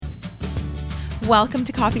Welcome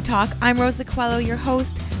to Coffee Talk. I'm Rosa Coelho, your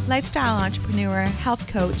host, lifestyle entrepreneur, health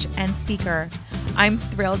coach, and speaker. I'm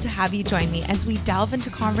thrilled to have you join me as we delve into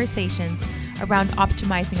conversations around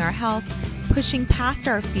optimizing our health, pushing past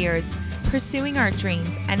our fears, pursuing our dreams,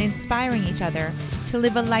 and inspiring each other to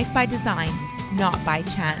live a life by design, not by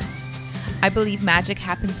chance. I believe magic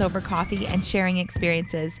happens over coffee and sharing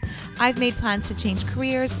experiences. I've made plans to change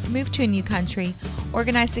careers, move to a new country,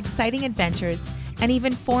 organized exciting adventures, and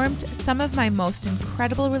even formed some of my most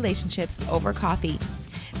incredible relationships over coffee.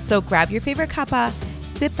 So grab your favorite cuppa,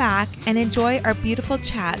 sit back, and enjoy our beautiful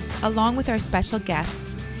chats along with our special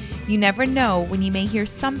guests. You never know when you may hear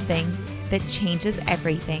something that changes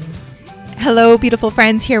everything. Hello, beautiful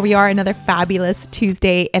friends. Here we are, another fabulous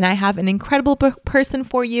Tuesday, and I have an incredible person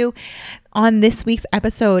for you on this week's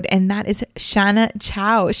episode, and that is Shana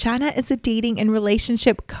Chow. Shana is a dating and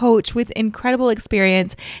relationship coach with incredible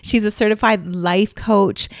experience. She's a certified life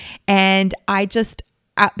coach, and I just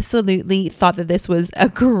absolutely thought that this was a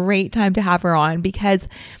great time to have her on, because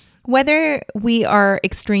whether we are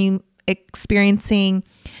experiencing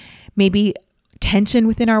maybe tension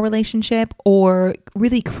within our relationship or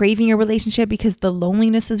really craving a relationship because the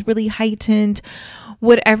loneliness is really heightened,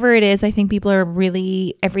 whatever it is, I think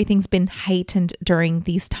everything's been heightened during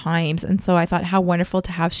these times. And so I thought how wonderful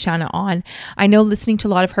to have Shana on. I know listening to a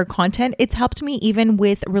lot of her content, it's helped me even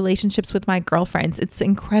with relationships with my girlfriends. It's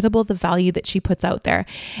incredible the value that she puts out there.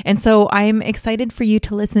 And so I'm excited for you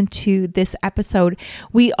to listen to this episode.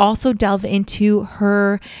 We also delve into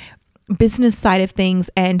her business side of things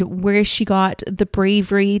and where she got the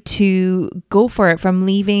bravery to go for it, from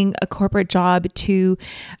leaving a corporate job to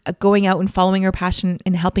going out and following her passion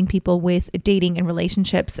and helping people with dating and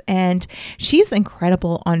relationships. And she's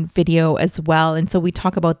incredible on video as well. And so we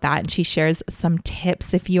talk about that, and she shares some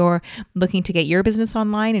tips if you're looking to get your business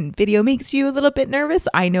online and video makes you a little bit nervous.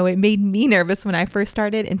 I know it made me nervous when I first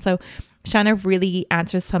started. And so Shana really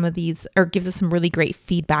answers some of these, or gives us some really great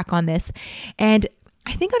feedback on this. And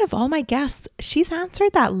I think out of all my guests, she's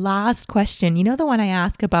answered that last question. You know, the one I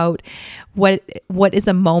ask about what is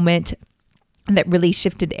a moment that really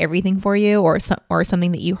shifted everything for you, or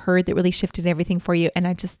something that you heard that really shifted everything for you. And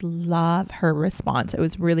I just love her response. It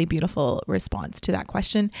was really beautiful response to that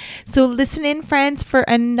question. So listen in, friends, for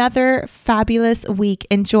another fabulous week.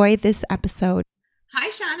 Enjoy this episode. Hi,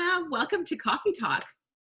 Shana. Welcome to Coffee Talk.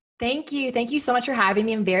 Thank you. Thank you so much for having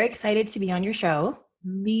me. I'm very excited to be on your show.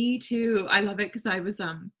 Me too. I love it because I was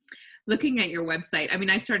looking at your website. I mean,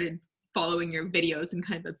 I started following your videos and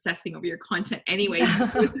kind of obsessing over your content anyway.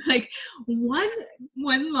 It was like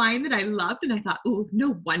one line that I loved, and I thought, oh,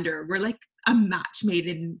 no wonder we're like a match made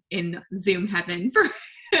in Zoom heaven for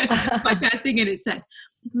podcasting. And it said,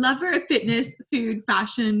 lover of fitness, food,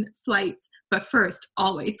 fashion, flights, but first,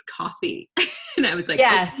 always coffee. And I was like,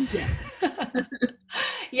 yes. Oh, yeah.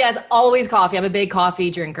 Yes, always coffee. I'm a big coffee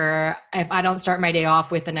drinker. If I don't start my day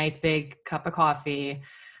off with a nice big cup of coffee,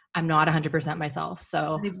 I'm not 100% myself.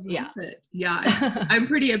 So yeah. I'm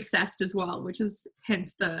pretty obsessed as well, which is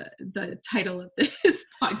hence the title of this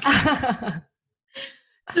podcast.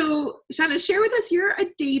 So Shana, share with us, you're a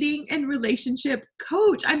dating and relationship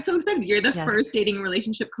coach. I'm so excited. You're the first dating and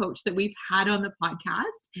relationship coach that we've had on the podcast.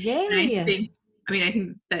 Yay. And I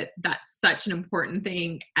think that that's such an important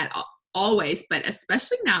thing always, but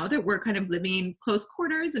especially now that we're kind of living in close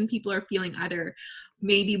quarters and people are feeling either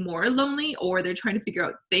maybe more lonely or they're trying to figure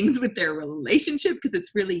out things with their relationship because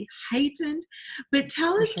it's really heightened. But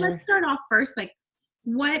tell us, let's start off first, like,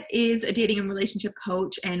 what is a dating and relationship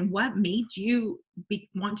coach and what made you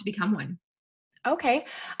want to become one? Okay.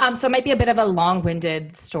 So it might be a bit of a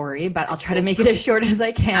long-winded story, but I'll try to make it as short as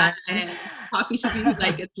I can. Coffee should be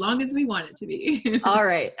like as long as we want it to be. All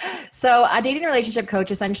right. So a dating relationship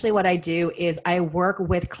coach, essentially what I do is I work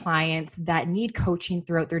with clients that need coaching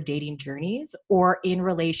throughout their dating journeys or in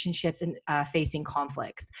relationships and facing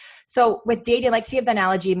conflicts. So with dating, I like to give the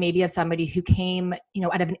analogy maybe of somebody who came,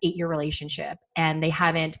 out of an 8-year relationship and they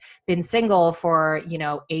haven't been single for,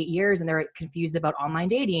 8 years, and they're confused about online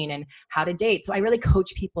dating and how to date. So I really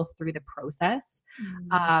coach people through the process,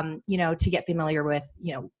 to get familiar with,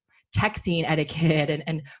 texting etiquette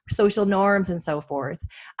and social norms and so forth.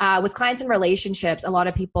 With clients in relationships, a lot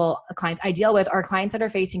of clients I deal with are clients that are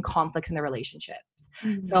facing conflicts in their relationships.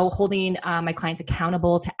 Mm-hmm. So holding my clients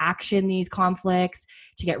accountable to action these conflicts,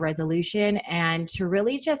 to get resolution, and to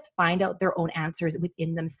really just find out their own answers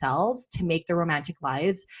within themselves to make their romantic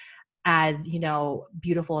lives as,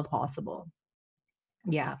 beautiful as possible.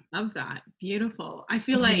 Yeah. Love that. Beautiful. I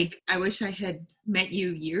feel like I wish I had met you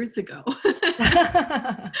years ago.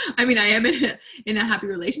 I mean, I am in a happy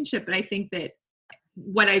relationship, but I think that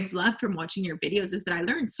what I've loved from watching your videos is that I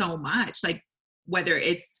learned so much. Like, whether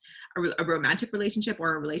it's a romantic relationship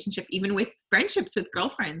or a relationship, even with friendships with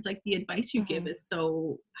girlfriends. Like the advice you give is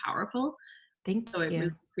so powerful. Thank So I really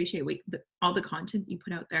you. appreciate all the content you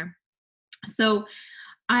put out there. So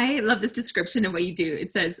I love this description of what you do.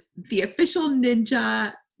 It says the official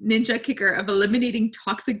ninja kicker of eliminating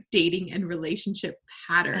toxic dating and relationship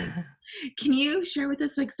patterns. Can you share with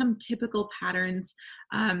us like some typical patterns?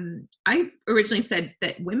 I originally said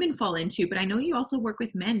that women fall into, but I know you also work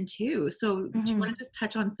with men too. So do you want to just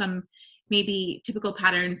touch on some maybe typical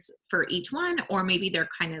patterns for each one, or maybe they're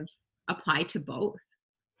kind of apply to both?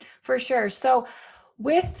 For sure. So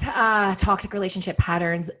with toxic relationship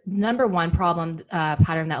patterns, number one pattern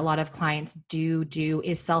that a lot of clients do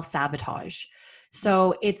is self-sabotage.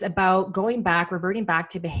 So it's about reverting back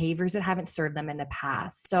to behaviors that haven't served them in the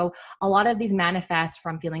past. So a lot of these manifest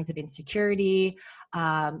from feelings of insecurity,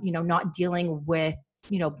 not dealing with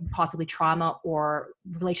possibly trauma or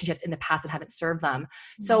relationships in the past that haven't served them.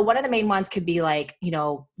 So one of the main ones could be like,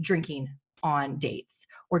 drinking on dates,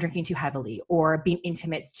 or drinking too heavily, or being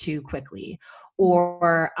intimate too quickly,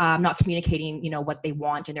 or not communicating, what they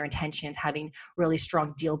want and their intentions, having really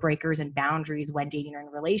strong deal breakers and boundaries when dating or in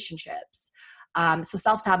relationships. So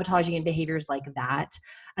self-sabotaging and behaviors like that.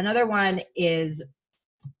 Another one is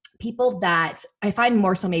people that I find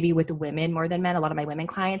more so maybe with women more than men, a lot of my women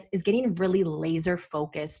clients, is getting really laser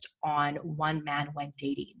focused on one man when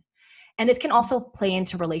dating. And this can also play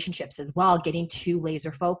into relationships as well, getting too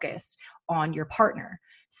laser focused on your partner.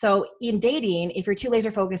 So in dating, if you're too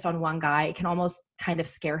laser focused on one guy, it can almost kind of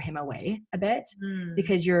scare him away a bit,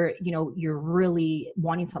 because you're really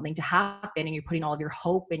wanting something to happen, and you're putting all of your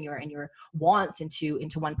hope and your wants into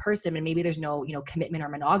one person, and maybe there's no, commitment or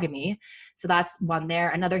monogamy. So that's one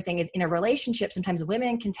there. Another thing is in a relationship, sometimes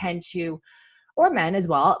women can tend to, or men as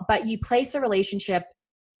well, but you place a relationship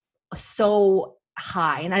so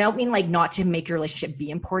high. And I don't mean like not to make your relationship be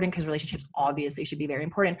important, because relationships obviously should be very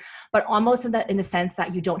important, but almost in the sense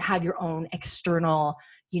that you don't have your own external,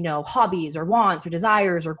 hobbies or wants or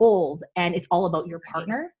desires or goals. And it's all about your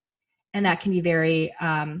partner. And that can be very,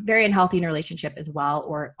 very unhealthy in a relationship as well,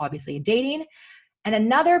 or obviously in dating. And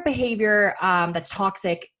another behavior that's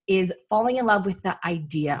toxic is falling in love with the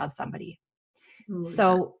idea of somebody.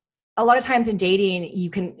 So a lot of times in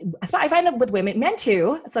dating, I find it with women, men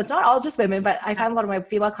too. So it's not all just women, but I find a lot of my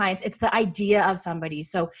female clients, it's the idea of somebody.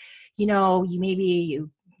 So, you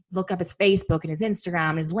look up his Facebook and his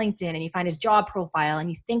Instagram and his LinkedIn, and you find his job profile, and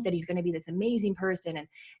you think that he's going to be this amazing person.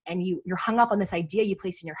 And you're hung up on this idea you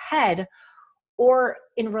place in your head. Or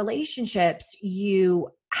in relationships, you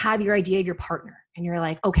have your idea of your partner, and you're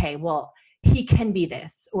like, okay, well, he can be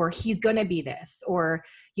this, or he's going to be this, or,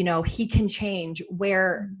 he can change,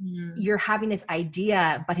 where you're having this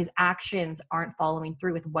idea, but his actions aren't following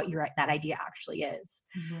through with what that idea actually is.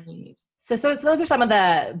 Right. So those are some of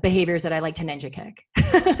the behaviors that I like to ninja kick.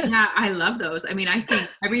 Yeah, I love those. I mean, I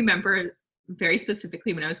remember very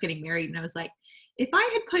specifically when I was getting married, and I was like, if I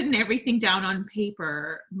had put everything down on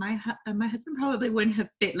paper, my husband probably wouldn't have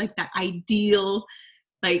fit like that ideal,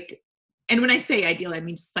 like, and when I say ideal, I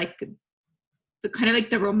mean just like the kind of like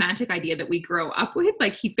the romantic idea that we grow up with.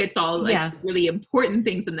 Like he fits all like really important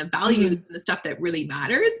things and the values and the stuff that really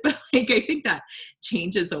matters. But like, I think that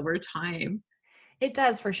changes over time. It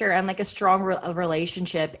does, for sure. And like a strong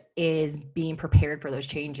relationship is being prepared for those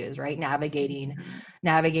changes, right? Navigating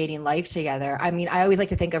life together. I mean, I always like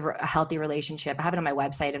to think of a healthy relationship. I have it on my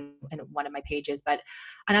website and one of my pages, but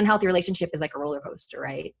an unhealthy relationship is like a roller coaster,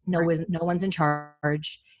 right? No one's in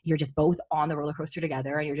charge. You're just both on the roller coaster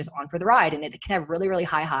together, and you're just on for the ride. And it can have really, really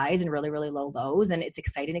high highs and really, really low lows. And it's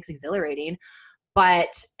exciting. It's exhilarating.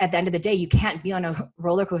 But at the end of the day, you can't be on a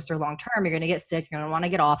roller coaster long term. You're going to get sick. You're going to want to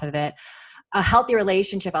get off of it. A healthy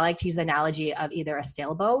relationship, I like to use the analogy of either a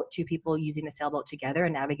sailboat, two people using the sailboat together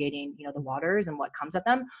and navigating, the waters and what comes at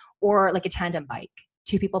them, or like a tandem bike,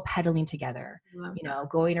 two people pedaling together,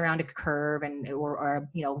 going around a curve or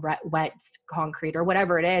wet concrete or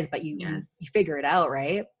whatever it is, but you figure it out,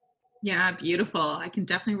 right? Yeah, beautiful. I can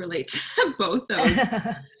definitely relate to both those.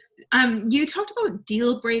 You talked about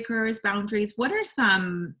deal breakers, boundaries. What are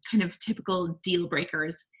some kind of typical deal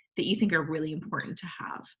breakers that you think are really important to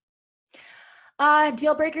have?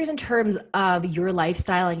 Deal breakers in terms of your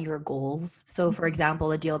lifestyle and your goals. So for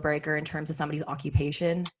example, a deal breaker in terms of somebody's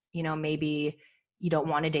occupation, maybe you don't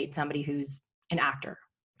want to date somebody who's an actor,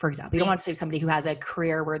 for example. You don't want to date somebody who has a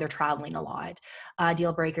career where they're traveling a lot.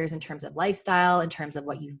 Deal breakers in terms of lifestyle, in terms of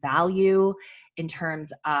what you value, in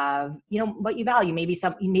terms of, what you value. Maybe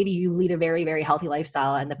you lead a very, very healthy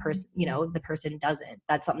lifestyle and the person, the person doesn't.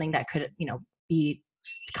 That's something that could, be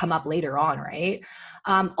come up later on, right?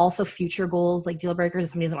 Also future goals, like deal breakers, if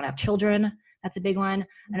somebody doesn't want to have children, That's a big one.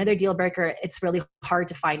 Another deal breaker, it's really hard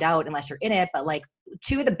to find out unless you're in it, but like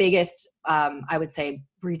two of the biggest, I would say,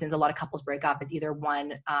 reasons a lot of couples break up is either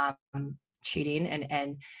one, cheating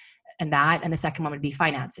and the second one would be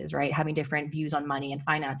finances, right? Having different views on money and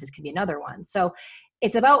finances can be another one. So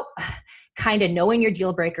it's about kind of knowing your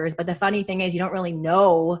deal breakers. But the funny thing is you don't really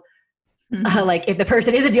know like if the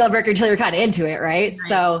person is a deal breaker until you're kind of into it, right?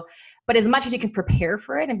 So, but as much as you can prepare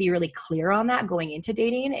for it and be really clear on that going into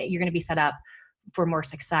dating, you're going to be set up for more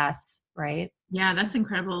success, right? Yeah, that's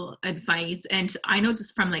incredible advice. And I know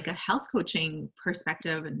just from like a health coaching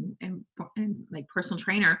perspective and like personal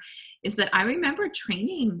trainer is that I remember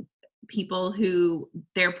training people who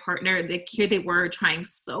their partner, here they were trying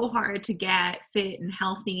so hard to get fit and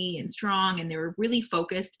healthy and strong, and they were really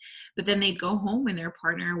focused, but then they'd go home and their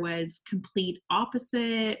partner was complete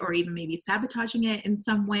opposite or even maybe sabotaging it in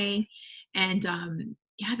some way. And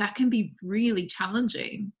yeah, that can be really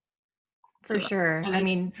challenging. For So sure. I I like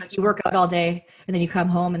mean, you work out all day and then you come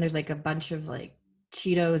home and there's like a bunch of like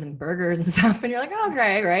Cheetos and burgers and stuff. And you're like, oh,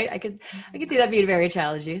 great, right? I could see that being very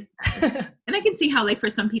challenging. And I can see how, like, for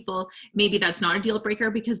some people, maybe that's not a deal breaker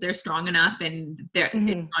because they're strong enough and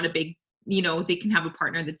it's not a big, they can have a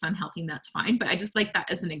partner that's unhealthy and that's fine. But I just like that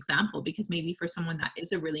as an example because maybe for someone that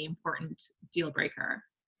is a really important deal breaker.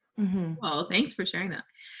 Well, thanks for sharing that.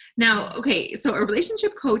 Now, okay, so a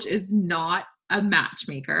relationship coach is not a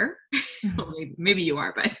matchmaker. Well, maybe you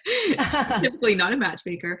are, but typically not a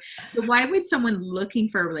matchmaker. So why would someone looking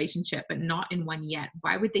for a relationship but not in one yet,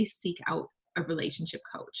 why would they seek out a relationship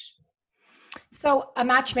coach? So a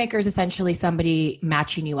matchmaker is essentially somebody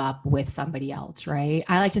matching you up with somebody else, right?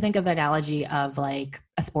 I like to think of the analogy of like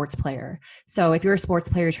a sports player. So if you're a sports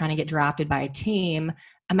player trying to get drafted by a team,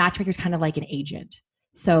 a matchmaker is kind of like an agent.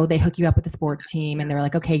 So they hook you up with the sports team and they're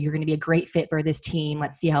like, okay, you're going to be a great fit for this team.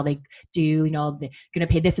 Let's see how they do. They're going to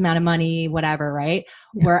pay this amount of money, whatever, right?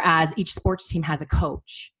 Yeah. Whereas each sports team has a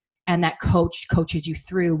coach and that coach coaches you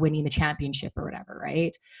through winning the championship or whatever,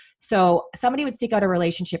 right? So somebody would seek out a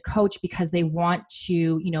relationship coach because they want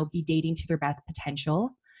to, be dating to their best potential.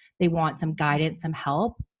 They want some guidance, some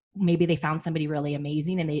help. Maybe they found somebody really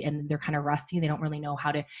amazing and they're kind of rusty and they don't really know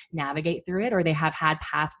how to navigate through it, or they have had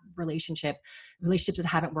past relationships that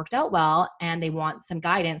haven't worked out well and they want some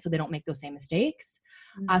guidance so they don't make those same mistakes.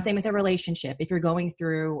 Same with a relationship. If you're going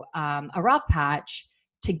through a rough patch,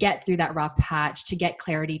 to get through that rough patch, to get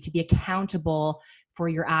clarity, to be accountable for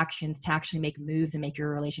your actions, to actually make moves and make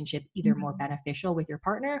your relationship either more beneficial with your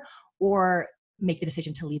partner or make the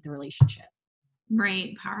decision to leave the relationship.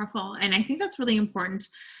 Right. Powerful. And I think that's really important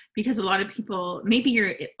because a lot of people, maybe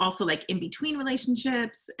you're also like in between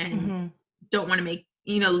relationships and don't want to make,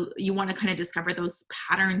 you want to kind of discover those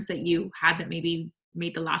patterns that you had that maybe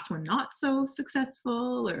made the last one not so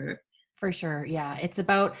successful or. For sure. Yeah. It's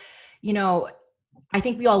about, I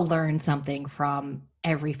think we all learn something from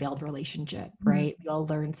every failed relationship, right? We all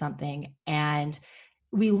learn something and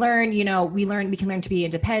we can learn to be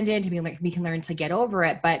independent, we can learn to get over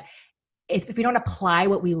it. But if we don't apply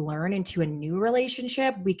what we learn into a new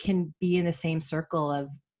relationship, we can be in the same circle of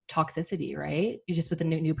toxicity, right? You're just with a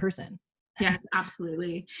new person. Yeah,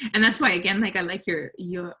 absolutely. And that's why, again, like I like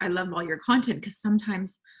I love all your content because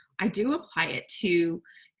sometimes I do apply it to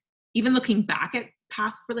even looking back at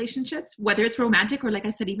past relationships, whether it's romantic or like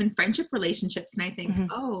I said, even friendship relationships. And I think,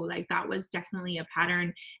 oh, like that was definitely a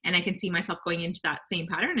pattern and I can see myself going into that same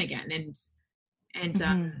pattern again.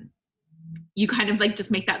 And you kind of like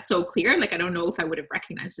just make that so clear. Like, I don't know if I would have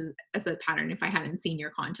recognized it as a pattern if I hadn't seen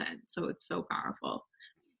your content. So it's so powerful.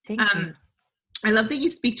 Thank you. I love that you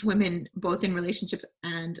speak to women both in relationships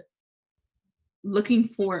and looking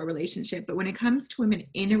for a relationship. But when it comes to women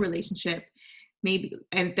in a relationship, maybe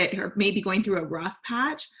and that are maybe going through a rough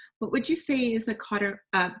patch, what would you say is a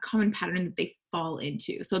common pattern that they fall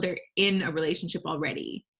into? So they're in a relationship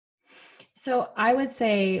already. So I would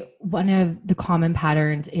say one of the common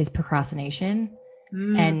patterns is procrastination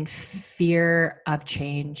and fear of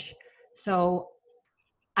change. So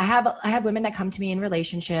I have women that come to me in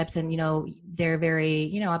relationships and, they're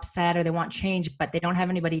very, upset or they want change, but they don't have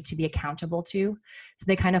anybody to be accountable to. So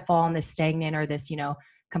they kind of fall in this stagnant or this,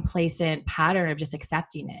 complacent pattern of just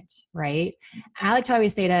accepting it. Right. I like to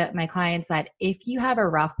always say to my clients that if you have a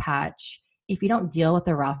rough patch, if you don't deal with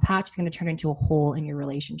the rough patch, it's going to turn into a hole in your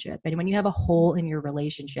relationship. And when you have a hole in your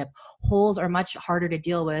relationship, holes are much harder to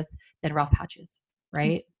deal with than rough patches.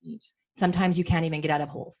 Right. Sometimes you can't even get out of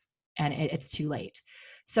holes and it's too late.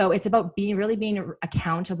 So it's about being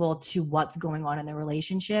accountable to what's going on in the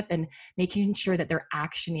relationship and making sure that they're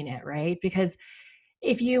actioning it, right? Because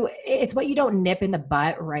it's what you don't nip in the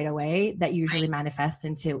butt right away that usually manifests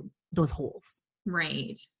into those holes.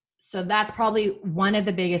 Right. So that's probably one of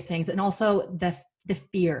the biggest things. And also the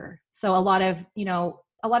fear. So a lot of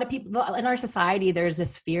people in our society, there's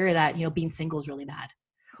this fear that, being single is really bad.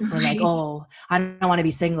 Or like, Right. oh, I don't want to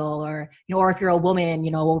be single, or, or if you're a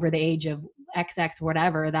woman, over the age of XX,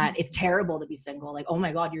 whatever, that it's terrible to be single. Like, oh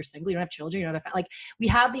my God, you're single, you don't have children, you don't have like, we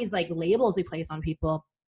have these like labels we place on people.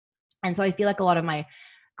 And so I feel like a lot of my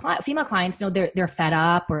female clients, they're fed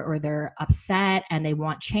up or they're upset and they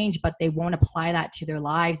want change, but they won't apply that to their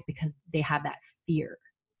lives because they have that fear.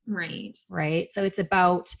 Right. Right. So it's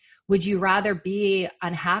about, would you rather be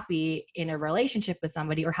unhappy in a relationship with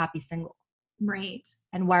somebody or happy single? Right.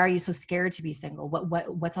 And why are you so scared to be single?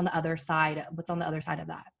 What's on the other side? What's on the other side of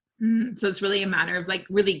that? So it's really a matter of like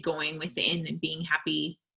really going within and being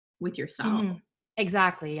happy with yourself. Mm-hmm.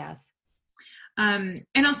 Exactly. Yes. And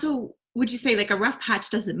also, would you say like a rough patch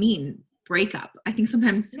doesn't mean breakup? I think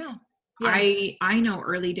sometimes No. Yeah. I know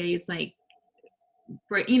early days, like,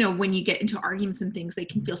 when you get into arguments and things, they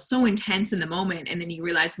can feel so intense in the moment. And then you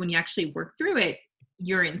realize when you actually work through it,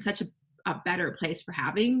 you're in such a better place for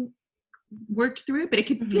having worked through it, but it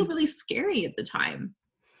can feel really scary at the time.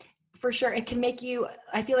 For sure. It can make you,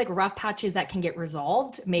 I feel like rough patches that can get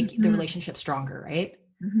resolved make the relationship stronger, right?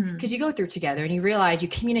 Because you go through together and you realize you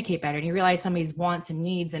communicate better and you realize somebody's wants and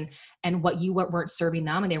needs and what weren't serving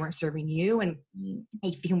them and they weren't serving you. And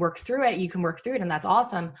if you can work through it, you can work through it. And that's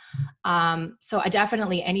awesome. So I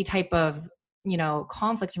definitely, any type of,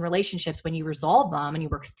 conflict in relationships, when you resolve them and you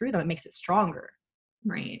work through them, it makes it stronger.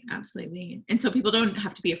 Right. Absolutely. And so people don't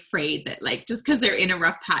have to be afraid that like, just because they're in a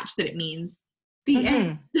rough patch that it means the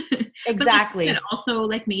end. Exactly. And also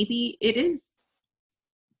like, maybe it is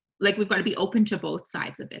like, we've got to be open to both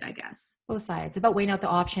sides of it, I guess. Both sides. About weighing out the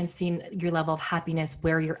options, seeing your level of happiness,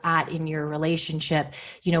 where you're at in your relationship,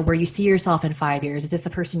 where you see yourself in 5 years. Is this the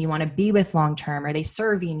person you want to be with long-term? Are they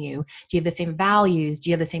serving you? Do you have the same values?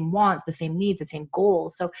 Do you have the same wants, the same needs, the same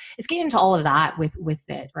goals? So it's getting into all of that with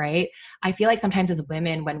it, right? I feel like sometimes as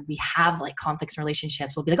women, when we have like conflicts in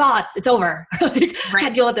relationships, we'll be like, oh, it's over. Like,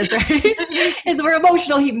 can't deal with this, right? We're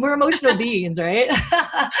emotional beings, right?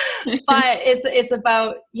 But it's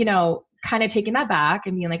about, kind of taking that back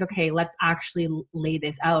and being like, okay, let's actually lay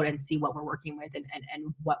this out and see what we're working with and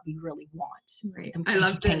what we really want. Right. And I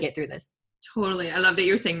love can get through this. Totally. I love that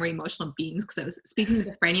you're saying we're emotional beings, because I was speaking with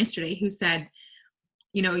a friend yesterday who said,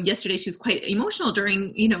 yesterday she was quite emotional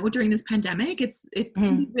during this pandemic. It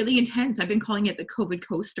can be really intense. I've been calling it the COVID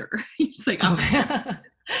coaster. It's like, yeah.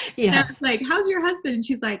 And I was like, how's your husband? And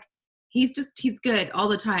she's like, he's good all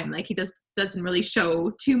the time. Like he doesn't really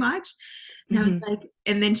show too much. And I was like,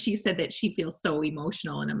 and then she said that she feels so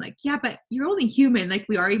emotional. And I'm like, yeah, but you're only human. Like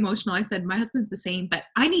we are emotional. I said, my husband's the same, but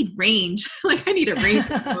I need range. Like I need a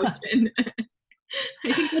range of emotion.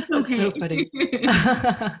 I think that's okay. That's so funny.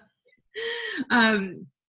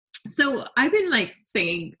 So I've been like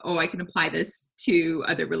saying, oh, I can apply this to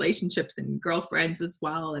other relationships and girlfriends as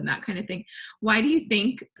well, and that kind of thing. Why do you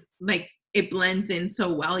think like it blends in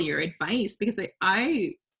so well, your advice? Because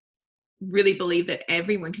I really believe that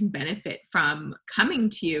everyone can benefit from coming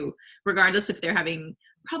to you, regardless if they're having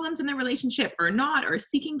problems in their relationship or not, or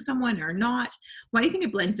seeking someone or not. Why do you think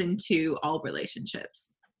it blends into all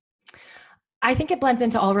relationships? I think it blends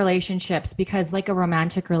into all relationships because like a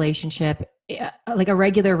romantic relationship, like a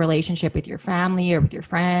regular relationship with your family or with your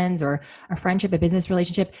friends, or a friendship, a business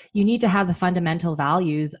relationship, you need to have the fundamental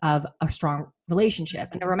values of a strong relationship.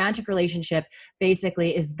 And a romantic relationship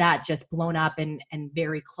basically is that just blown up and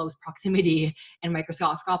very close proximity and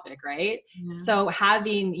microscopic, right? Yeah. So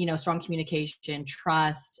having, strong communication,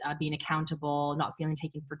 trust, being accountable, not feeling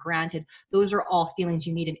taken for granted, those are all feelings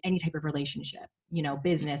you need in any type of relationship,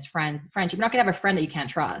 business, friends, friendship. You're not gonna have a friend that you can't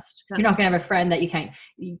trust. You're not gonna have a friend that you can't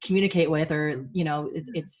communicate with, or,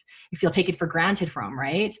 it's you feel taken for granted from,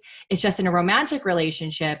 right? It's just in a romantic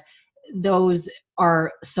relationship, those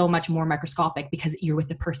are so much more microscopic because you're with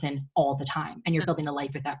the person all the time and you're building a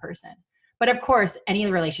life with that person. But of course, any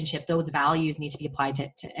relationship, those values need to be applied to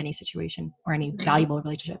any situation or any valuable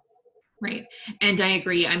relationship. Right. And I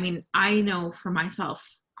agree. I mean, I know for myself,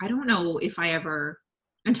 I don't know if I ever,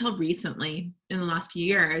 until recently in the last few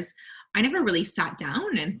years, I never really sat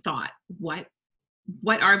down and thought, what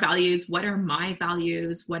are values? What are my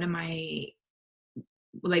values? What am I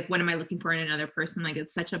looking for in another person? Like,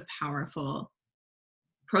 it's such a powerful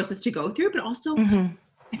process to go through, but also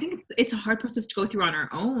I think it's a hard process to go through on our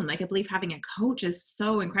own. Like, I believe having a coach is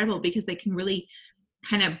so incredible because they can really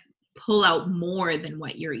kind of pull out more than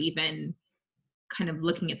what you're even kind of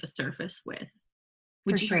looking at the surface with.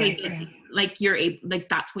 Would you say that, like, you're able, like,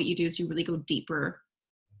 that's what you do, is you really go deeper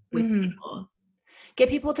with people? Get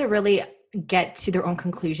people to really get to their own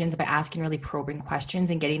conclusions by asking really probing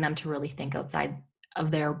questions and getting them to really think outside of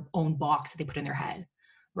their own box that they put in their head,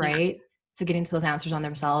 Yeah. right? So getting to those answers on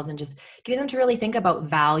themselves and just getting them to really think about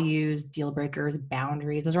values, deal breakers,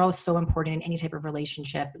 boundaries. Those are all so important in any type of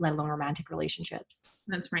relationship, let alone romantic relationships.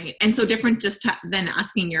 That's right. And so different just than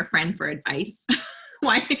asking your friend for advice.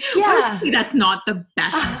 Why? Yeah. That's not the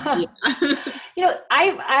best idea. You know,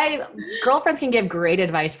 I girlfriends can give great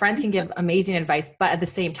advice. Friends can give amazing advice, but at the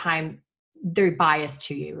same time, they're biased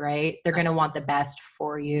to you, right? They're going to want the best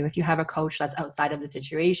for you. If you have a coach that's outside of the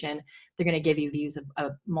situation, they're going to give you views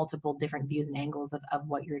of multiple different views and angles of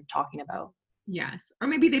what you're talking about. Yes. Or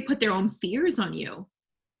maybe they put their own fears on you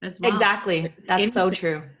as well. Exactly. That's so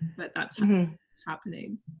true. But that's Mm-hmm. what's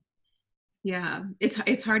happening. Yeah,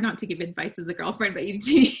 it's hard not to give advice as a girlfriend, but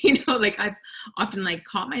you know, like I've often like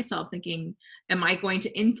caught myself thinking, am I going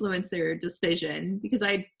to influence their decision? Because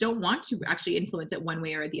I don't want to actually influence it one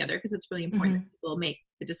way or the other, because it's really important that people make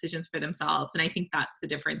the decisions for themselves. And I think that's the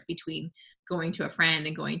difference between going to a friend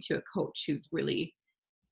and going to a coach who's really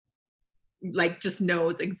like just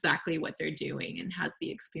knows exactly what they're doing and has the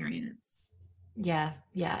experience. Yeah.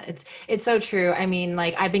 It's so true. I mean,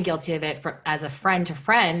 like I've been guilty of it as a friend to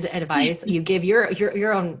friend advice. You give your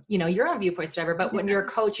own, you know, your own viewpoints, whatever. But when you're a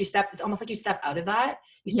coach, it's almost like you step out of that.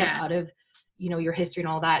 You step out of, you know, your history and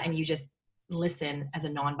all that, and you just listen as a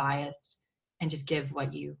non-biased and just give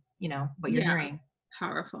what you know, what you're hearing.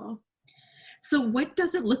 Powerful. So what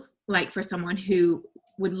does it look like for someone who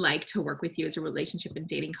would like to work with you as a relationship and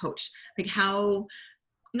dating coach? Like how,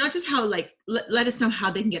 not just how, like, let us know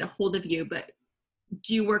how they can get a hold of you, but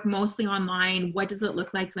do you work mostly online? What does it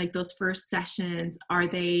look like those first sessions? Are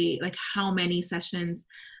they like, how many sessions?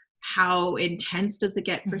 How intense does it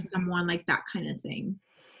get for someone, like that kind of thing?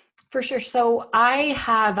 For sure. So I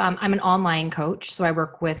have, I'm an online coach. So I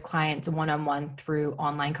work with clients one-on-one through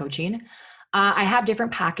online coaching. I have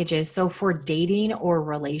different packages. So for dating or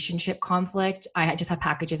relationship conflict, I just have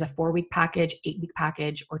packages, a 4-week package, 8-week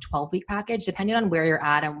package, or 12-week package, depending on where you're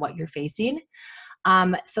at and what you're facing.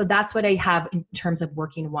 So that's what I have in terms of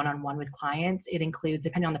working one-on-one with clients. It includes,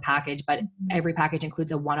 depending on the package, but every package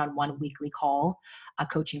includes a one-on-one weekly call, a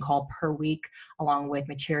coaching call per week, along with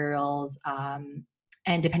materials.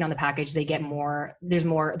 And depending on the package, they get more, they're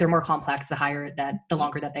more complex, the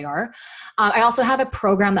longer that they are. I also have a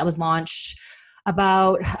program that was launched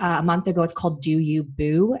about a month ago. It's called Do You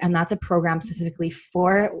Boo? And that's a program specifically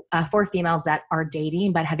for females that are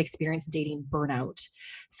dating, but have experienced dating burnout.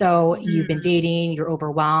 So you've been dating, you're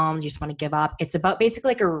overwhelmed, you just want to give up. It's about basically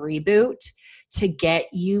like a reboot to get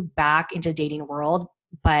you back into the dating world,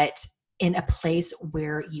 but in a place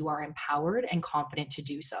where you are empowered and confident to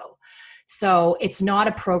do so. So it's not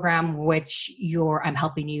a program which I'm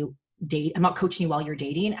helping you date. I'm not coaching you while you're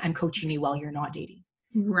dating. I'm coaching you while you're not dating.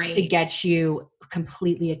 Right. To get you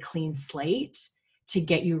completely a clean slate, to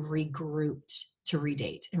get you regrouped to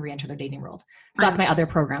redate and re-enter the dating world. So that's my other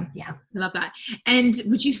program. Yeah. I love that. And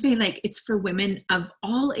would you say like it's for women of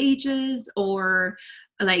all ages, or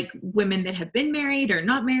like women that have been married or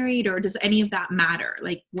not married, or does any of that matter?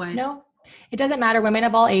 Like what? No, it doesn't matter. Women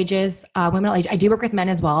of all ages, women of all ages. I do work with men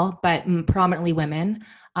as well, but predominantly women.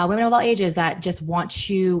 Women of all ages that just want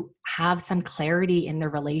to have some clarity in their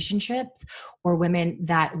relationships, or women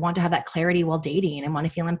that want to have that clarity while dating and want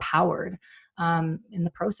to feel empowered in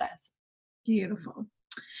the process. Beautiful.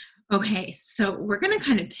 Okay, so we're going to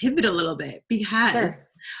kind of pivot a little bit, because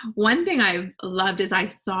one thing I've loved is I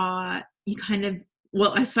saw you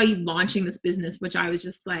launching this business, which I was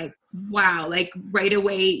just like, wow, like right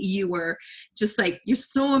away you were just like, you're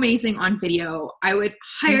so amazing on video. I would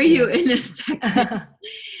hire you in a second.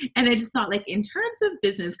 And I just thought, like, in terms of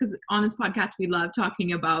business, because on this podcast, we love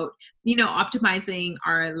talking about, you know, optimizing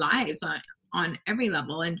our lives on every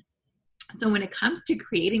level. And so when it comes to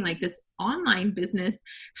creating like this online business,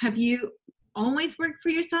 have you always worked for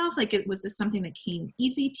yourself? Like, was this something that came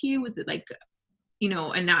easy to you? Was it like, you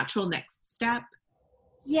know, a natural next step?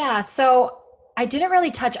 Yeah. So I didn't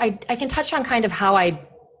really I can touch on kind of how I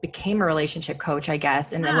became a relationship coach, I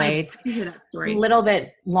guess, in a way. It's a little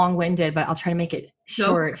bit long-winded, but I'll try to make it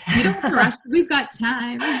short. You don't have to rush. We've got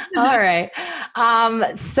time. All right.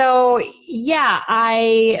 So yeah,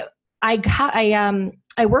 I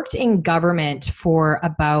worked in government for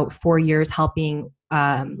about 4 years, helping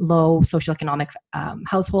low socioeconomic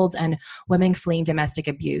households and women fleeing domestic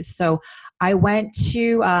abuse. So I went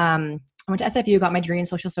to SFU, got my degree in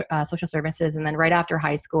social services, and then right after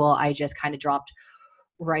high school, I just kind of dropped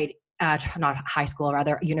not high school,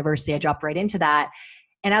 rather university. I dropped right into that,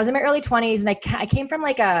 and I was in my early 20s, and I came from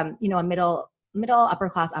like a middle upper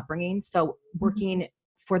class upbringing. So working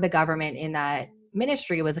for the government in that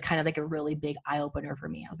ministry was kind of like a really big eye opener for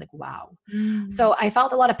me. I was like, wow. Mm. So I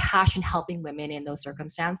felt a lot of passion helping women in those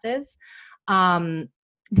circumstances.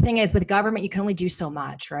 The thing is, with government, you can only do so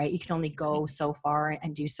much, right? You can only go so far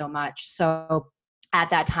and do so much. So at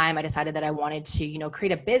that time, I decided that I wanted to,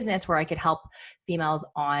 create a business where I could help females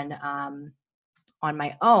on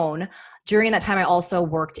my own. During that time, I also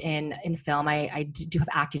worked in film. I do have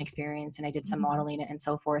acting experience, and I did some modeling and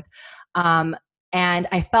so forth. And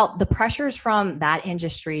I felt the pressures from that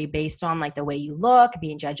industry based on like the way you look,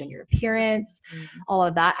 being judged on your appearance, all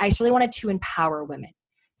of that. I just really wanted to empower women.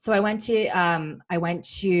 So I went to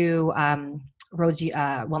Rhodes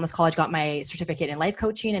Wellness College, got my certificate in life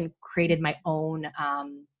coaching, and created my own,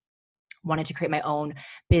 wanted to create my own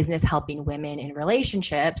business helping women in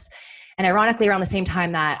relationships. And ironically, around the same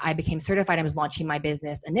time that I became certified, I was launching my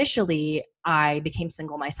business. Initially, I became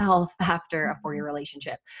single myself after a 4-year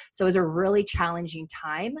relationship. So it was a really challenging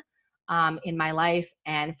time in my life.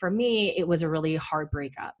 And for me, it was a really hard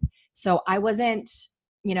breakup. So I wasn't,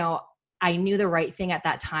 I knew the right thing at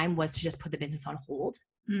that time was to just put the business on hold.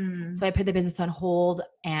 So I put the business on hold,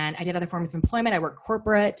 and I did other forms of employment. I worked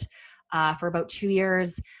corporate for about 2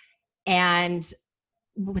 years. And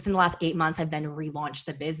within the last 8 months, I've then relaunched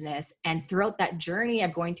the business. And throughout that journey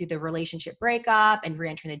of going through the relationship breakup and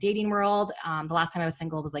re-entering the dating world, the last time I was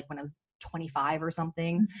single was like when I was 25 or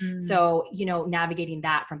something. So, navigating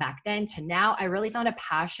that from back then to now, I really found a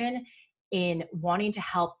passion in wanting to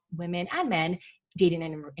help women and men dating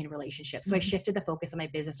and in relationships. So I shifted the focus of my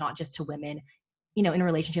business, not just to women, in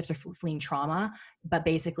relationships or fleeing trauma, but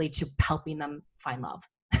basically to helping them find love.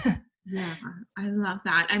 Yeah, I love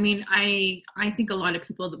that. I mean, I think a lot of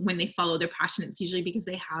people, when they follow their passion, it's usually because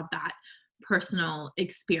they have that personal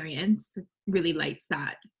experience that really lights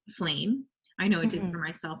that flame. I know it did for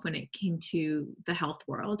myself when it came to the health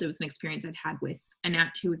world. It was an experience I'd had with an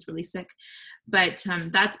aunt who was really sick, but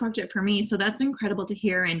that sparked it for me. So that's incredible to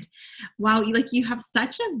hear. And wow, you have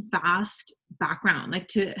such a vast background, like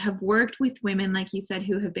to have worked with women, like you said,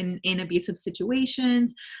 who have been in abusive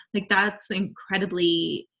situations, like that's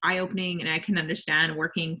incredibly eye-opening. And I can understand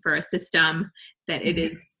working for a system that it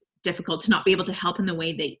is difficult to not be able to help in the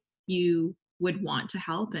way that you would want to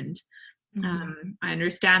help. And I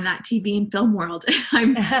understand that TV and film world.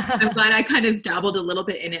 I'm glad I kind of dabbled a little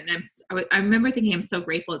bit in it. And I remember thinking, I'm so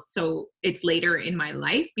grateful it's later in my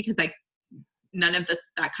life, because none of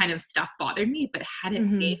that kind of stuff bothered me. But had it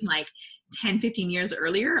been like 10, 15 years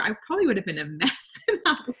earlier, I probably would have been a mess in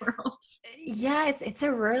that world. Yeah, it's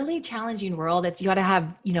a really challenging world. You got to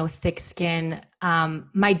have, thick skin.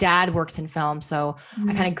 My dad works in film, so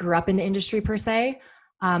I kind of grew up in the industry per se.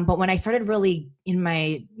 But when I started really in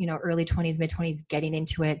my, early 20s, mid 20s, getting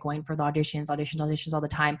into it, going for the auditions all the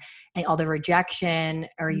time, and all the rejection,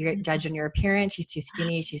 or you get judged on your appearance. She's too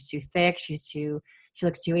skinny. She's too thick. She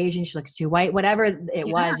looks too Asian. She looks too white, whatever it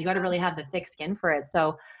was, you got to really have the thick skin for it.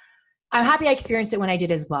 So I'm happy I experienced it when I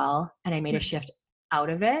did as well. And I made a shift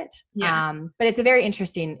out of it. Yeah. But it's a very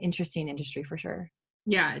interesting industry for sure.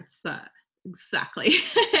 Yeah, it's exactly.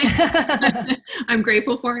 I'm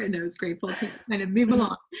grateful for it, and I was grateful to kind of move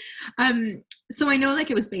along. So I know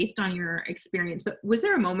it was based on your experience, but was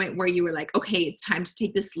there a moment where you were like, okay, it's time to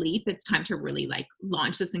take this leap. It's time to really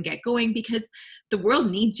launch this and get going, because the world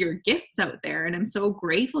needs your gifts out there. And I'm so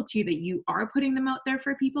grateful to you that you are putting them out there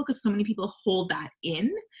for people, because so many people hold that in.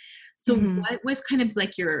 So what was kind of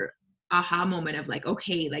your aha moment of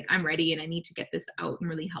okay, I'm ready and I need to get this out and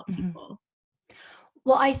really help people?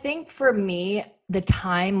 Well, I think for me, the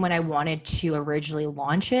time when I wanted to originally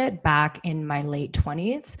launch it back in my late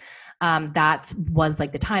 20s, that was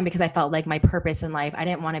the time, because I felt like my purpose in life, I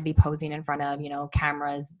didn't want to be posing in front of,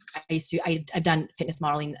 cameras. I've done fitness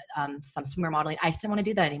modeling, some swimmer modeling. I just didn't want to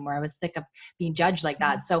do that anymore. I was sick of being judged like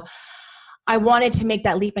that. So I wanted to make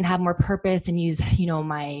that leap and have more purpose and use,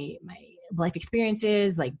 my life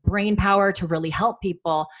experiences, brain power, to really help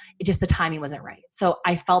people. The timing wasn't right. So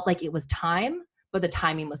I felt like it was time, but the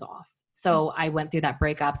timing was off. So I went through that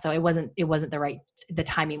breakup. So it wasn't the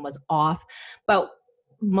timing was off. But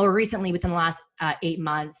more recently, within the last 8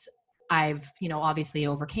 months, I've, obviously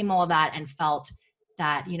overcame all of that and felt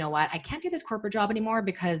that, what, I can't do this corporate job anymore,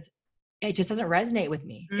 because it just doesn't resonate with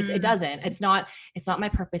me. It doesn't. It's not my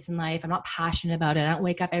purpose in life. I'm not passionate about it. I don't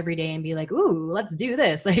wake up every day and be like, ooh, let's do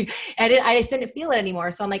this. I just didn't feel it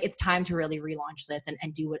anymore. So I'm it's time to really relaunch this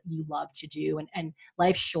and do what you love to do. And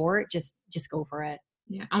life's short. Just go for it.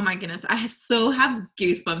 Yeah. Oh my goodness. I so have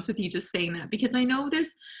goosebumps with you just saying that, because I know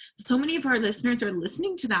there's so many of our listeners are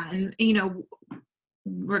listening to that, and,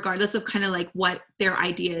 regardless of kind of what their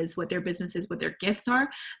idea is, what their business is, what their gifts are,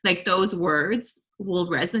 those words will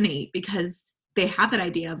resonate, because they have that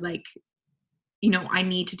idea of I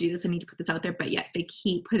need to do this. I need to put this out there, but yet they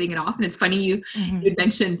keep putting it off. And it's funny you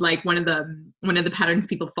mentioned like one of the patterns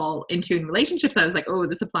people fall into in relationships. I was like, oh,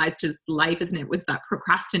 this applies to life, isn't it? Was that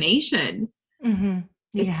procrastination? Mm-hmm.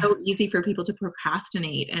 It's so easy for people to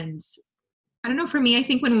procrastinate. And I don't know, for me, I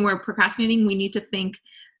think when we're procrastinating, we need to think,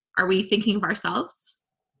 are we thinking of ourselves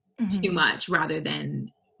too much rather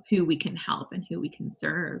than who we can help and who we can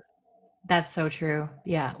serve? That's so true.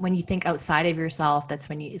 Yeah. When you think outside of yourself, that's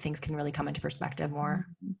when things can really come into perspective more.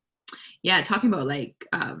 Yeah. Talking about like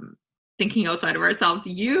thinking outside of ourselves,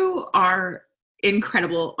 you are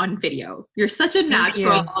incredible on video. You're such a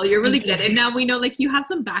natural. You're really good. And now we know like you have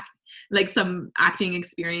some acting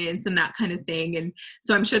experience and that kind of thing. And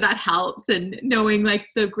so I'm sure that helps, and knowing like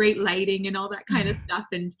the great lighting and all that kind of stuff.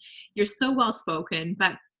 And you're so well spoken,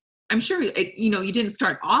 but I'm sure you didn't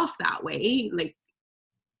start off that way. Like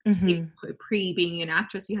pre being an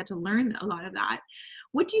actress, you had to learn a lot of that.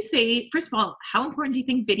 What do you say, first of all, how important do you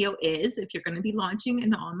think video is if you're going to be launching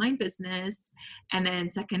an online business? And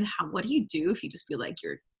then second, what do you do if you just feel like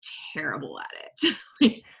you're terrible at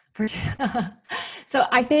it? So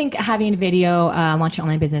I think having video launch an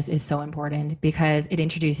online business is so important because it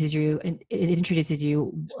introduces you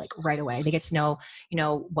like right away. They get to know,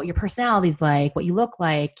 what your personality is like, what you look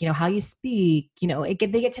like, how you speak, they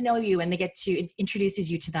get to know you, and it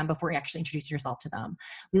introduces you to them before you actually introduce yourself to them.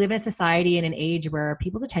 We live in a society in an age where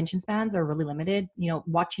people's attention spans are really limited.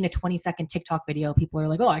 Watching a 20-second TikTok video, people are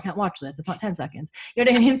like, oh, I can't watch this. It's not 10 seconds. You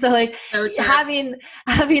know what I mean? So like having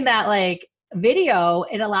that like video,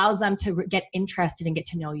 it allows them to get interested and get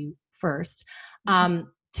to know you first.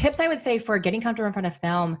 Tips I would say for getting comfortable in front of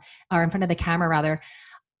film, or in front of the camera rather.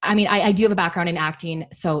 I mean, I do have a background in acting,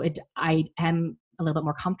 so I am a little bit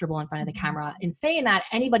more comfortable in front of the camera. In saying that,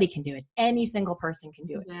 anybody can do it. Any single person can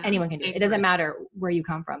do it. Yeah, anyone can do it. It doesn't matter where you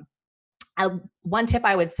come from. One tip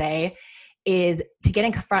I would say is to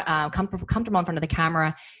get comfortable in front of the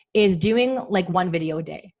camera is doing like one video a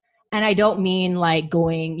day. And I don't mean like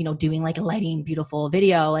going, doing like a lighting beautiful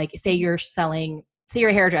video. Like say you're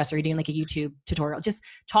a hairdresser, you're doing like a YouTube tutorial. Just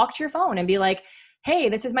talk to your phone and be like, hey,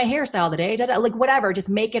 this is my hairstyle today. Like whatever, just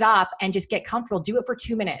make it up and just get comfortable. Do it for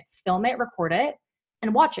 2 minutes, film it, record it,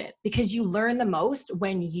 and watch it, because you learn the most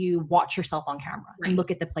when you watch yourself on camera and look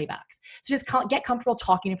at the playbacks. So just get comfortable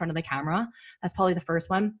talking in front of the camera. That's probably the first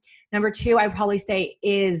one. Number 2, I would probably say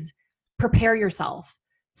is prepare yourself.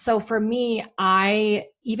 So for me,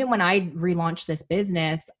 even when I relaunched this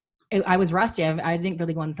business, I was rusty. I didn't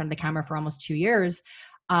really go in front of the camera for almost 2 years.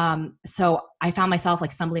 So I found myself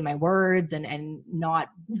like stumbling my words and not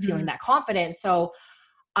feeling that confident. So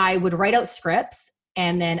I would write out scripts,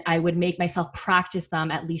 and then I would make myself practice them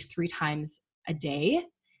at least 3 times a day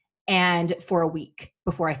and for a week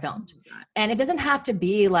before I filmed. And it doesn't have to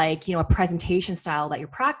be like, a presentation style that you're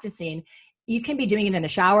practicing. You can be doing it in the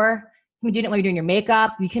shower. You can be doing it while you're doing your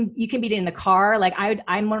makeup. You can be doing it in the car. Like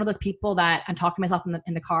I'm one of those people that I'm talking to myself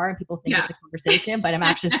in the car, and people think it's a conversation, but I'm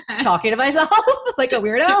actually talking to myself like a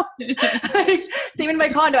weirdo. Same in my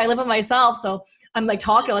condo. I live with myself, so I'm like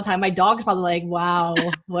talking all the time. My dog's probably like, wow,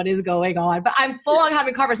 what is going on? But I'm full on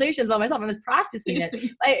having conversations about myself. I'm just practicing it.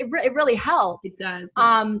 It really helps. It does.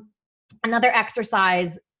 Another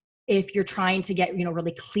exercise, if you're trying to get,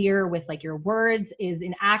 really clear with like your words, is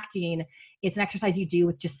in acting. It's an exercise you do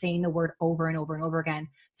with just saying the word over and over and over again.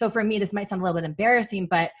 So for me, this might sound a little bit embarrassing,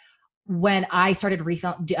 but when I started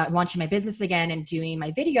launching my business again and doing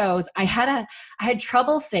my videos, I had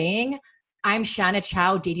trouble saying, I'm Shana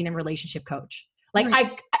Chow, dating and relationship coach. Like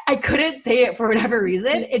I couldn't say it for whatever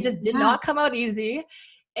reason. It just did not come out easy.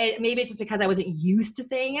 Maybe it's just because I wasn't used to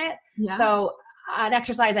saying it. Yeah. So an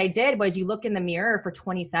exercise I did was you look in the mirror for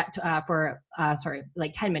 10 minutes or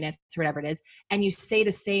whatever it is, and you say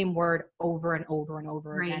the same word over and over and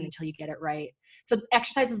over again until you get it right. So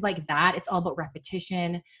exercises like that, it's all about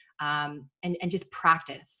repetition, and just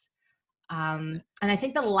practice. And I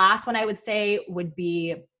think the last one I would say would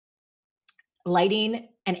be lighting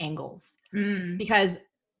and angles, because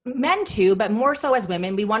men too, but more so as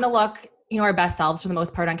women, we want to look, our best selves for the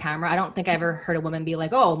most part on camera. I don't think I ever heard a woman be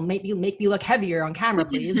like, oh, make me look heavier on camera,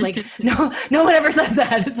 please. Like, no one ever says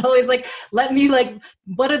that. It's always like, let me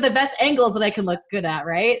what are the best angles that I can look good at,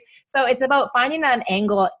 right? So it's about finding an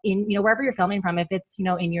angle in, wherever you're filming from. If it's,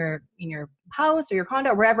 in your house or your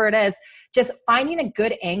condo, wherever it is, just finding a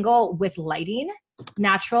good angle with lighting,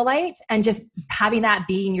 natural light, and just having that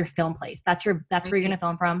be in your film place. That's where you're going to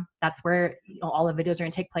film from. That's where all the videos are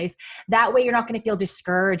going to take place. That way you're not going to feel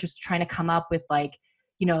discouraged just trying to come up with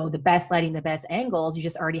the best lighting, the best angles. You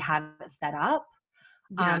just already have it set up.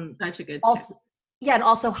 Yeah, such a good tip. Yeah, and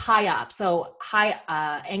also high up. So high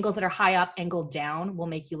angles that are high up, angled down will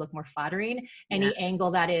make you look more flattering. Yeah. Any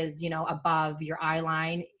angle that is, above your eye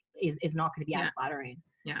line is not going to be as Yeah. flattering.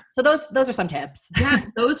 Yeah. So those are some tips. Yeah.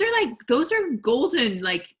 Those are golden,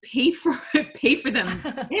 like pay for them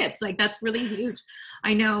tips. Like that's really huge.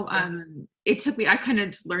 I know it took me, I kind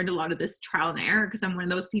of just learned a lot of this trial and error because I'm one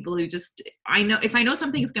of those people who just, if I know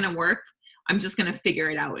something's going to work, I'm just going to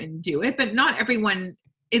figure it out and do it. But not everyone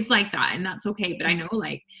is like that, and that's okay. But I know,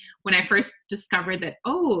 like, when I first discovered that,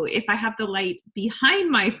 oh, if I have the light behind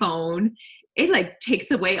my phone, it like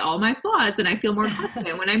takes away all my flaws and I feel more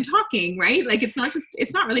confident when I'm talking, right? Like it's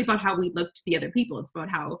not really about how we look to the other people. It's about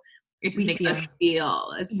how it just We makes feel. us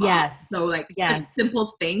feel as well. Yes. So like such a Yes.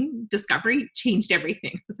 simple thing, discovery changed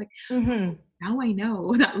everything. It's like, now I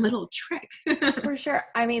know that little trick. For sure.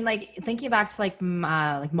 I mean, like thinking back to like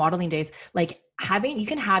modeling days, like you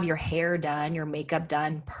can have your hair done, your makeup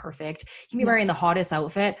done, perfect. You can be wearing the hottest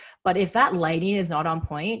outfit, but if that lighting is not on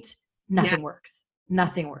point, nothing works.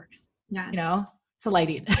 Nothing works. Yes. It's the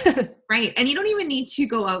lighting. Right. And you don't even need to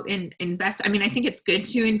go out and invest. I mean, I think it's good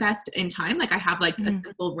to invest in time. Like I have like a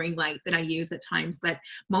simple ring light that I use at times, but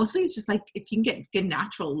mostly it's just like, if you can get good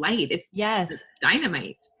natural light, it's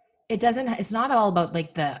dynamite. It's not all about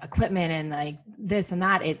like the equipment and like this and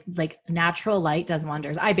that. It like natural light does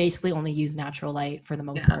wonders. I basically only use natural light for the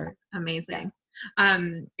most part. Amazing.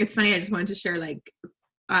 It's funny. I just wanted to share, like,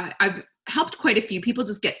 I've helped quite a few people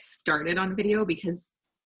just get started on video because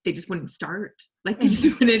they just wouldn't start. Like they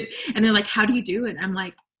just wouldn't, and they're like, how do you do it? I'm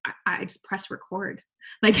like, I just press record.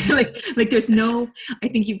 Like there's no, I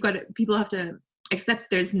think people have to accept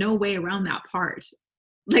there's no way around that part.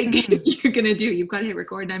 Like you've got to hit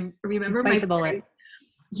record. And I remember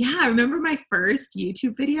I remember my first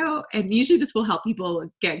YouTube video, and usually this will help people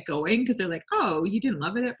get going because they're like, oh, you didn't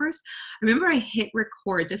love it at first. I remember I hit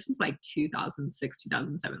record. This was like 2006,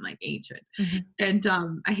 2007, like ancient. And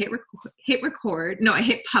I hit record. No, I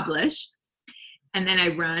hit publish. And then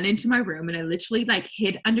I ran into my room and I literally like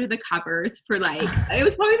hid under the covers for like, it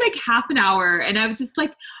was probably like half an hour. And I was just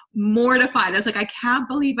like mortified. I was like, I can't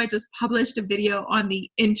believe I just published a video on the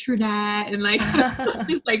internet, and like,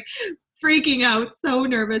 just like freaking out, so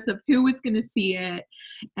nervous of who was going to see it.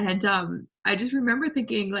 And I just remember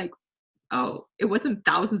thinking like, oh, it wasn't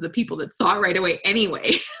thousands of people that saw it right away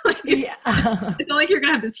anyway. Like it's not like you're going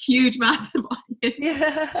to have this huge, massive audience.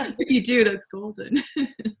 If you do, that's golden.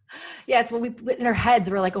 It's what we put in our heads.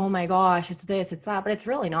 We're like, oh my gosh, it's this, it's that, but it's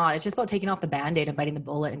really not. It's just about taking off the Band-Aid and biting the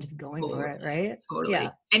bullet and just going for it, right? Totally. Yeah.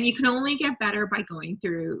 And you can only get better by going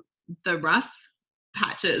through the rough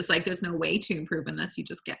patches. Like there's no way to improve unless you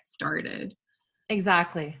just get started.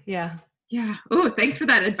 Exactly. Yeah. Yeah. Oh, thanks for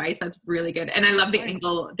that advice. That's really good. And I love the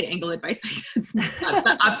angle advice.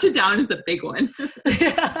 The up to down is a big one.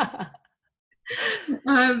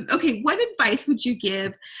 Okay. What advice would you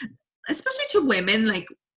give, especially to women? Like,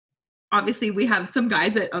 obviously we have some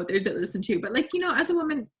guys out there that listen to, but like, as a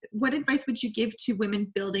woman, what advice would you give to women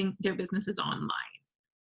building their businesses online?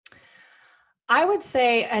 I would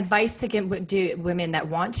say advice to give women that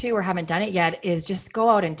want to or haven't done it yet is just go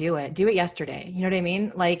out and do it. Do it yesterday. You know what I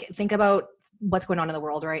mean? Like think about what's going on in the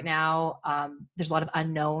world right now. There's a lot of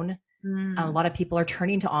unknown. A lot of people are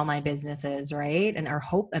turning to online businesses, right? And are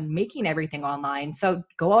making everything online. So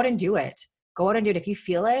go out and do it. Go out and do it. If you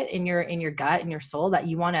feel it in your gut, in your soul that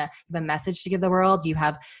you want to have a message to give the world, you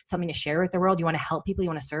have something to share with the world, you want to help people, you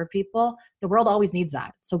want to serve people, the world always needs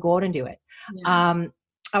that. So go out and do it. Yeah.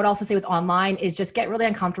 I would also say with online is just get really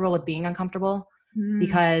uncomfortable with being uncomfortable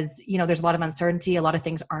because, there's a lot of uncertainty. A lot of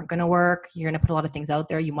things aren't going to work. You're going to put a lot of things out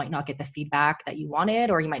there. You might not get the feedback that you wanted,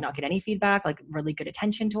 or you might not get any feedback, like really good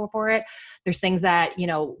attention for it. There's things that,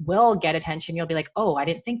 will get attention. You'll be like, oh, I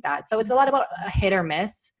didn't think that. So it's a lot about a hit or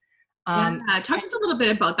miss. Talk to us a little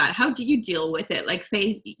bit about that. How do you deal with it? Like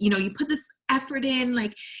say, you put this effort in,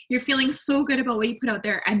 like you're feeling so good about what you put out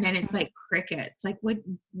there, and then it's like crickets. Like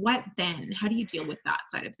what then? How do you deal with that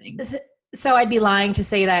side of things? So I'd be lying to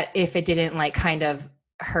say that if it didn't like kind of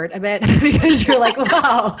hurt a bit because you're like,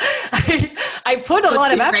 wow, I put a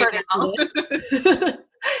lot of effort into it.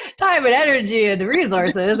 Time and energy and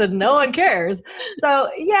resources, and no one cares. So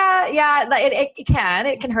it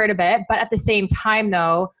can hurt a bit, but at the same time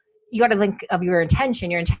though, you got to think of your intention.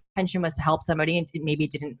 Your intention was to help somebody, and maybe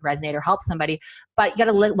it didn't resonate or help somebody, but you got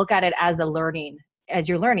to look at it as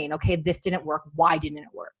you're learning. Okay, this didn't work. Why didn't it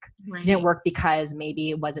work? Right. It didn't work because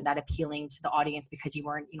maybe it wasn't that appealing to the audience because you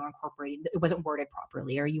weren't, incorporating, it wasn't worded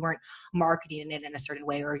properly, or you weren't marketing it in a certain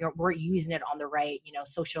way, or you weren't using it on the right,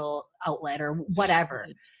 social outlet or whatever.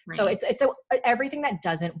 Right. So it's everything that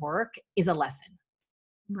doesn't work is a lesson.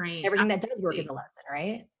 Right. Everything that does work is Absolutely. a lesson,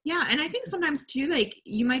 right? Yeah. And I think sometimes too, like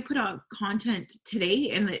you might put out content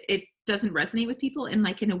today and it doesn't resonate with people. And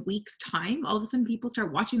like in a week's time, all of a sudden people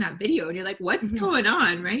start watching that video and you're like, what's Mhm. going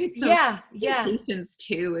on? Right. So I Yeah, think yeah, patience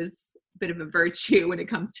too is a bit of a virtue when it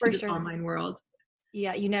comes to for this sure. online world.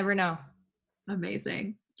 Yeah, you never know.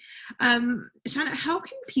 Amazing. Shana, how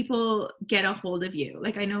can people get a hold of you?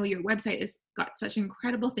 Like, I know your website has got such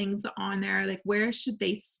incredible things on there. Like, where should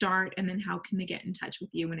they start? And then how can they get in touch with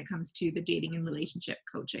you when it comes to the dating and relationship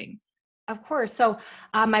coaching? Of course. So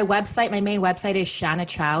my website, my main website is Shana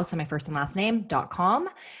Chow, so my first and last name.com.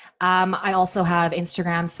 I also have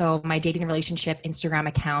Instagram. So my dating and relationship Instagram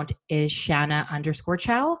account is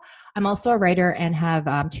Shana_Chow. I'm also a writer and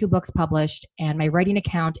have 2 books published. And my writing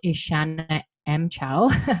account is Shana M. Chow.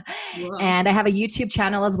 Whoa. And I have a YouTube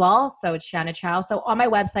channel as well. So it's Shana Chow. So on my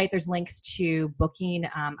website, there's links to booking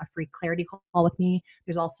a free clarity call with me.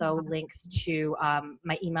 There's also links to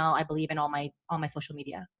my email, I believe, and all my social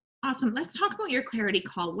media. Awesome. Let's talk about your clarity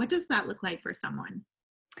call. What does that look like for someone?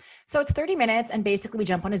 So it's 30 minutes, and basically we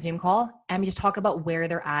jump on a Zoom call and we just talk about where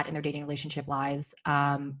they're at in their dating relationship lives,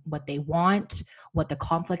 what they want, what the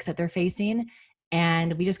conflicts that they're facing.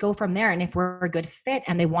 And we just go from there. And if we're a good fit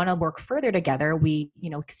and they want to work further together, we,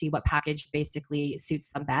 see what package basically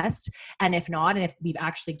suits them best. And if not, and if we've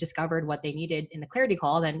actually discovered what they needed in the clarity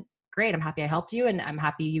call, then great. I'm happy I helped you and I'm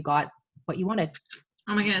happy you got what you wanted.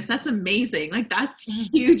 Oh my goodness, that's amazing. Like that's Mhm.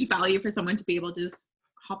 huge value for someone to be able to just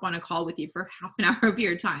hop on a call with you for half an hour of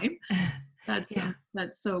your time. Yeah.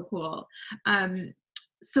 That's so cool. Um,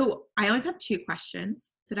 so I always have 2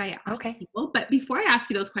 questions that I ask Okay. people, but before I ask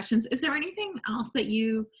you those questions, is there anything else that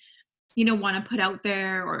you want to put out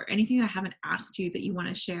there or anything that I haven't asked you that you want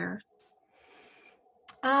to share?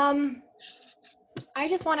 Um, I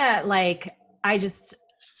just want to I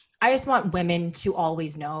just want women to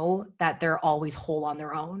always know that they're always whole on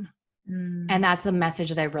their own. And Mm, that's a message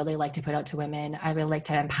that I really like to put out to women. I really like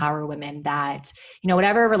to empower women that,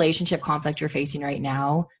 whatever relationship conflict you're facing right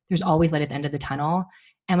now, there's always light at the end of the tunnel.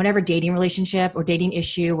 And whatever dating relationship or dating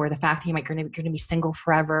issue, or the fact that you're going to be single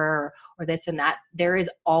forever, or this and that, there is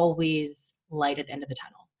always light at the end of the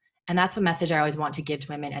tunnel. And that's a message I always want to give to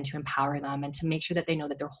women and to empower them and to make sure that they know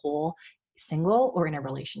that they're whole, single, or in a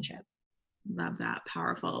relationship. love that.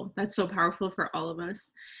 Powerful. That's so powerful for all of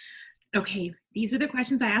us. Okay, these are the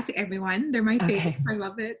questions I ask everyone. They're my favorite. Okay. I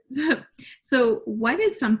love it. So, what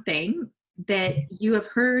is something that you have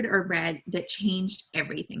heard or read that changed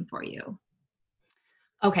everything for you?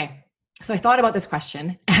 Okay. So I thought about this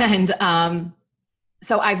question and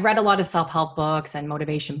so I've read a lot of self-help books and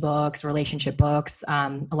motivation books, relationship books,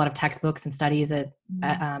 a lot of textbooks and studies at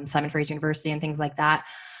Simon Fraser University and things like that.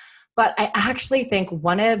 But I actually think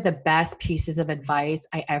one of the best pieces of advice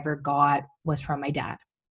I ever got was from my dad.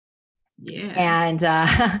 Yeah. And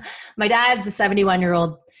my dad's a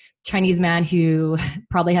 71-year-old Chinese man who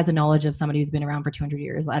probably has a knowledge of somebody who's been around for 200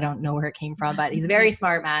 years. I don't know where it came from, but he's a very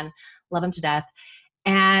smart man. Love him to death.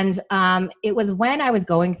 And it was when I was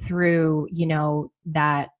going through,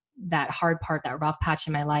 that hard part, that rough patch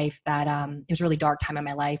in my life, that it was a really dark time in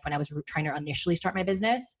my life when I was trying to initially start my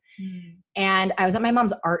business. Mm. And I was at my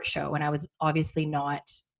mom's art show and I was obviously not,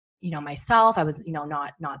 myself. I was,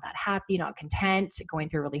 not that happy, not content, going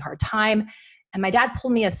through a really hard time. And my dad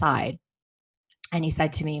pulled me aside and he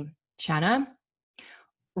said to me, Shana,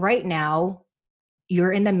 right now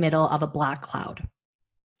you're in the middle of a black cloud.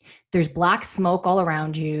 There's black smoke all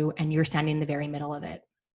around you and you're standing in the very middle of it.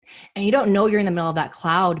 And you don't know you're in the middle of that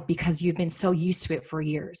cloud because you've been so used to it for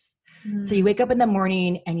years. So you Mm. wake up in the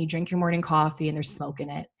morning and you drink your morning coffee and there's smoke in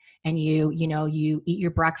it. And you eat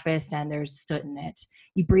your breakfast and there's soot in it.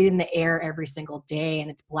 You breathe in the air every single day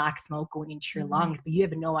and it's black smoke going into your lungs, but you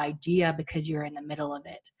have no idea because you're in the middle of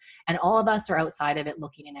it. And all of us are outside of it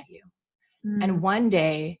looking in at you. And Mm. one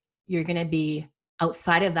day you're going to be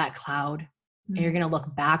outside of that cloud and you're going to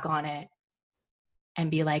look back on it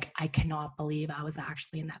and be like, I cannot believe I was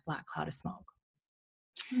actually in that black cloud of smoke.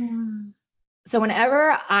 Mm. So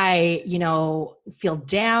whenever I, feel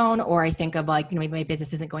down or I think of like, maybe my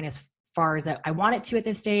business isn't going as far as I want it to at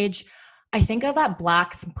this stage, I think of that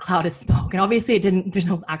black cloud of smoke. And obviously there's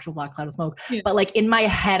no actual black cloud of smoke, Yeah. but like in my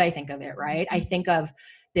head, I think of it, right? I think of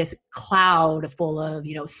this cloud full of,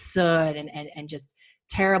 soot and just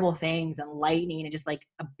terrible things and lightning and just like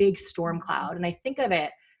a big storm cloud. And I think of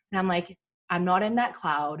it and I'm like, I'm not in that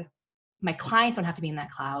cloud. My clients don't have to be in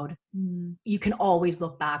that cloud. Mm. You can always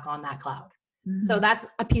look back on that cloud. Mhm. So that's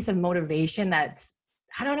a piece of motivation that's,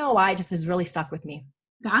 I don't know why, it just has really stuck with me.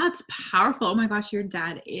 That's powerful. Oh my gosh, your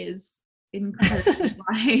dad is incredible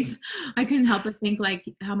advice. I couldn't help but think like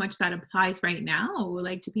how much that applies right now,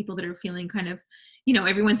 like to people that are feeling kind of,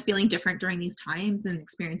 everyone's feeling different during these times and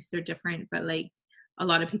experiences are different, but like a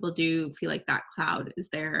lot of people do feel like that cloud is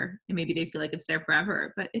there and maybe they feel like it's there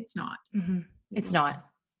forever, but it's not. Mm-hmm. It's not.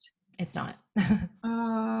 It's not.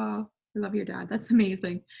 Oh, I love your dad. That's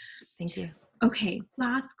amazing. Thank you. Okay.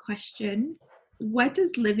 Last question. What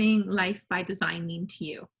does living life by design mean to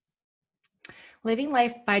you? Living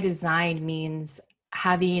life by design means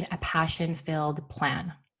having a passion-filled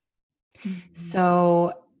plan. Mm-hmm.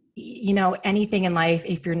 So, anything in life,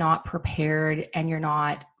 if you're not prepared and you're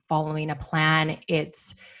not following a plan,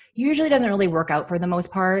 it's usually doesn't really work out for the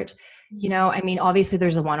most part. Obviously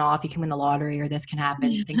there's a one-off, you can win the lottery or this can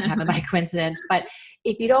happen, things happen by coincidence. But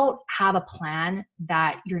if you don't have a plan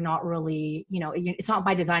that you're not really, it's not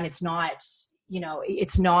by design, it's not,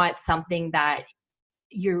 it's not something that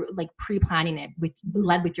you're like pre-planning it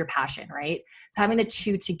led with your passion, right? So having the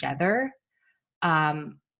two together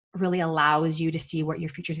really allows you to see what your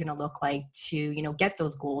future is going to look like to, get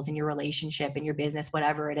those goals in your relationship, in your business,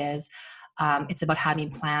 whatever it is. It's about having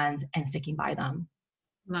plans and sticking by them.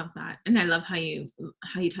 Love that. And I love how you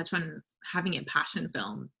touch on having it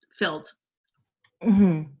filled.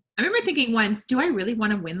 Mm-hmm. I remember thinking once, do I really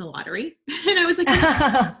want to win the lottery? And I was like,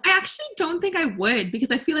 I actually don't think I would,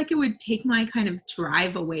 because I feel like it would take my kind of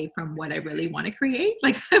drive away from what I really want to create.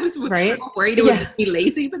 Like I was worried it would make me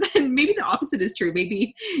lazy, but then maybe the opposite is true.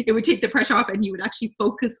 Maybe it would take the pressure off and you would actually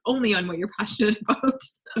focus only on what you're passionate about.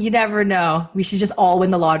 You never know. We should just all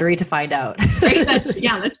win the lottery to find out. Right?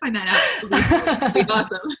 Let's find that out. It'll be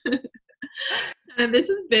awesome. And this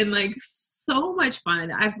has been like so much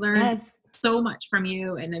fun. I've learned so much from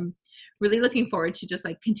you, and I'm really looking forward to just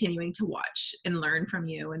like continuing to watch and learn from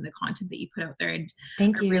you and the content that you put out there. And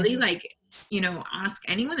thank you. Really ask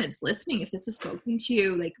anyone that's listening, if this is spoken to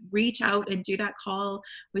you, like reach out and do that call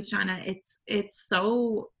with Shana. It's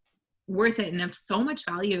so worth it and of so much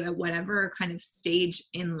value at whatever kind of stage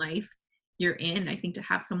in life you're in. I think to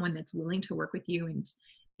have someone that's willing to work with you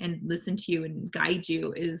and listen to you and guide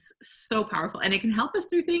you is so powerful. And it can help us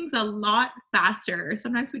through things a lot faster.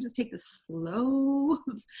 Sometimes we just take the slow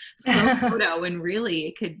photo, and really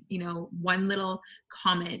it could, one little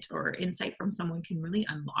comment or insight from someone can really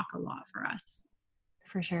unlock a lot for us.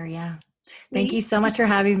 For sure. Yeah. Thank you so much for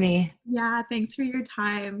having me. Yeah. Thanks for your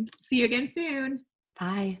time. See you again soon.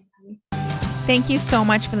 Bye. Thank you so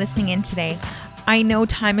much for listening in today. I know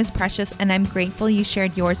time is precious, and I'm grateful you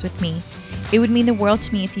shared yours with me. It would mean the world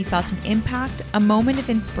to me if you felt an impact, a moment of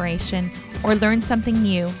inspiration, or learned something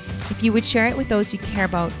new, if you would share it with those you care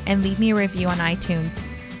about and leave me a review on iTunes.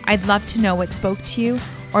 I'd love to know what spoke to you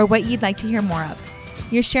or what you'd like to hear more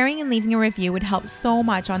of. Your sharing and leaving a review would help so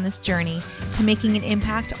much on this journey to making an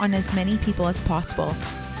impact on as many people as possible.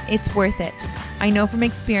 It's worth it. I know from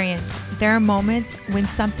experience, there are moments when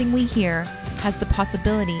something we hear has the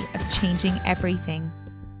possibility of changing everything.